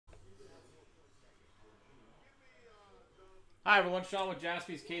Hi everyone, Sean with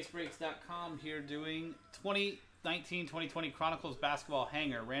JaspysCaseBreaks.com here doing 2019-2020 Chronicles Basketball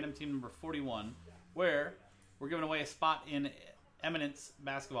Hanger, random team number 41, where we're giving away a spot in Eminence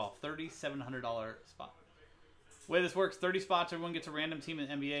Basketball, $3,700 spot. The way this works, 30 spots, everyone gets a random team in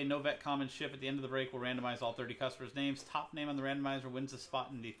NBA, no vet common ship. At the end of the break, we'll randomize all 30 customers' names. Top name on the randomizer wins the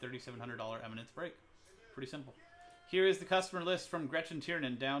spot in the $3,700 Eminence break. Pretty simple. Here is the customer list from Gretchen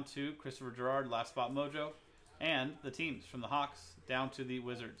Tiernan down to Christopher Gerard, Last Spot Mojo, and the teams from the Hawks down to the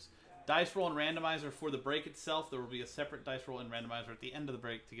Wizards. Dice roll and randomizer for the break itself. There will be a separate dice roll and randomizer at the end of the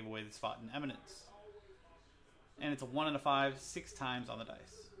break to give away the spot in Eminence. And it's a 1 and a 5, 6 times on the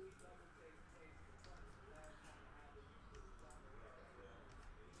dice.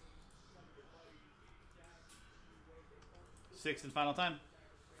 Sixth and final time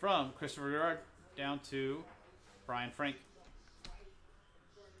from Christopher Gerard down to Brian Frank.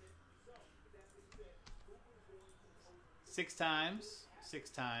 Six times,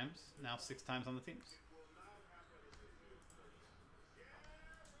 now 6 times on the teams.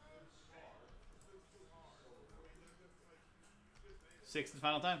 Sixth and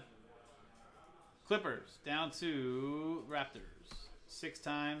final time. Clippers down to Raptors. 6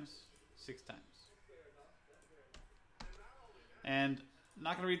 times, 6 times. And I'm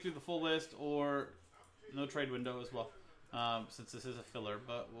not going to read through the full list or no trade window as well, since this is a filler,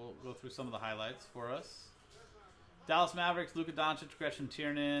 but we'll go through some of the highlights for us. Dallas Mavericks, Luka Doncic, Gretchen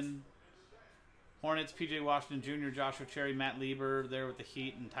Tiernan. Hornets, PJ Washington Jr., Joshua Cherry, Matt Lieber there with the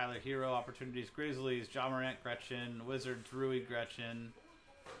Heat, and Tyler Hero. Opportunities, Grizzlies, Ja Morant, Gretchen. Wizards, Rui, Gretchen.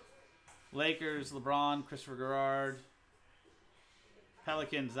 Lakers, LeBron, Christopher Gerard.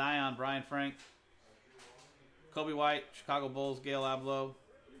 Pelicans, Zion, Brian Frank. Kobe White, Chicago Bulls, Gail Abloh.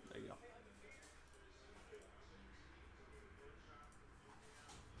 There you go.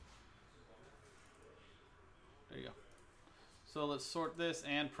 There you go. So let's sort this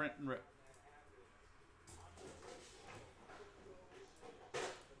and print and rip.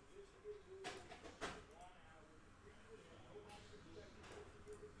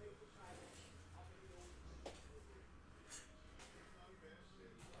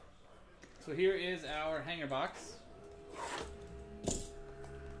 So here is our hanger box.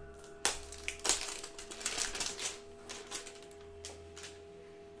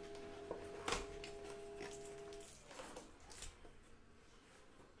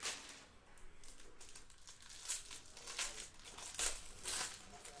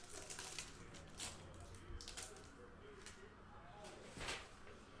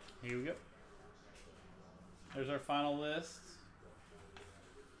 Here we go. There's our final list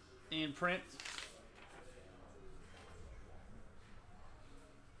in print.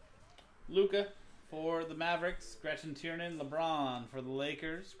 Luka for the Mavericks, Gretchen Tiernan. LeBron for the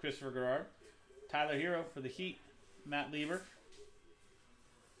Lakers, Christopher Gerard. Tyler Hero for the Heat, Matt Lieber.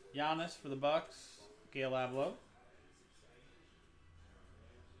 Giannis for the Bucks, Gail Abloh.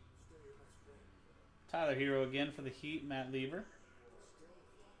 Tyler Hero again for the Heat, Matt Lieber.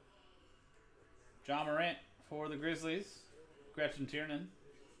 Ja Morant for the Grizzlies, Gretchen Tiernan.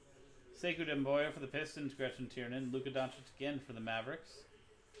 Sekou Demboya for the Pistons, Gretchen Tiernan. Luka Doncic again for the Mavericks,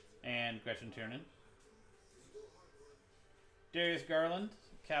 and Gretchen Tiernan. Darius Garland,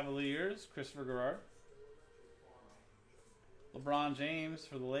 Cavaliers, Christopher Gerard. LeBron James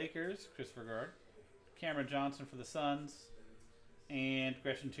for the Lakers, Christopher Gerard. Cameron Johnson for the Suns, and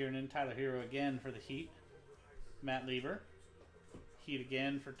Gretchen Tiernan. Tyler Hero again for the Heat, Matt Lieber. Heat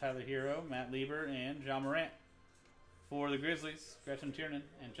again for Tyler Hero, Matt Lieber, and Ja Morant. For the Grizzlies, Gretchen Tiernan,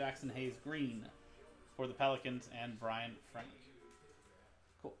 and Jackson Hayes Green. For the Pelicans, and Brian Frank.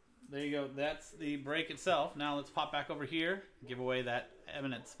 Cool. There you go. That's the break itself. Now let's pop back over here and give away that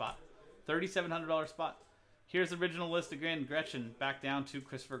Eminence spot. $3,700 spot. Here's the original list again. Gretchen back down to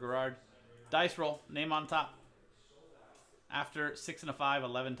Christopher Gerard. Dice roll, name on top. After 6 and a 5,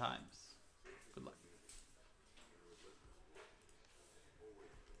 11 times. Good luck.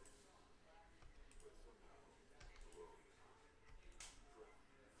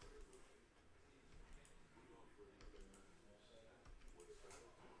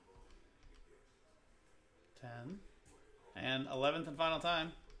 And 11th and final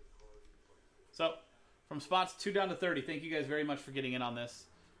time. So, from spots 2 down to 30, thank you guys very much for getting in on this.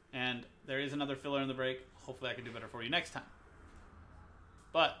 And there is another filler in the break. Hopefully I can do better for you next time.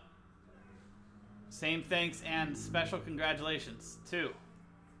 But, same thanks and special congratulations to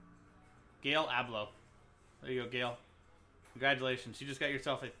Gail Abloh. There you go, Gail. Congratulations. You just got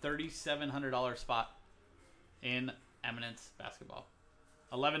yourself a $3,700 spot in Eminence Basketball.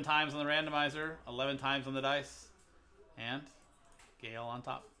 11 times on the randomizer, 11 times on the dice, and Gail on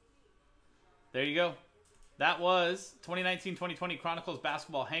top. There you go. That was 2019-2020 Chronicles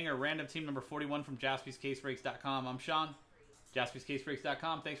Basketball Hanger, random team number 41 from JaspysCaseBreaks.com. I'm Sean,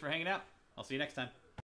 JaspysCaseBreaks.com. Thanks for hanging out. I'll see you next time.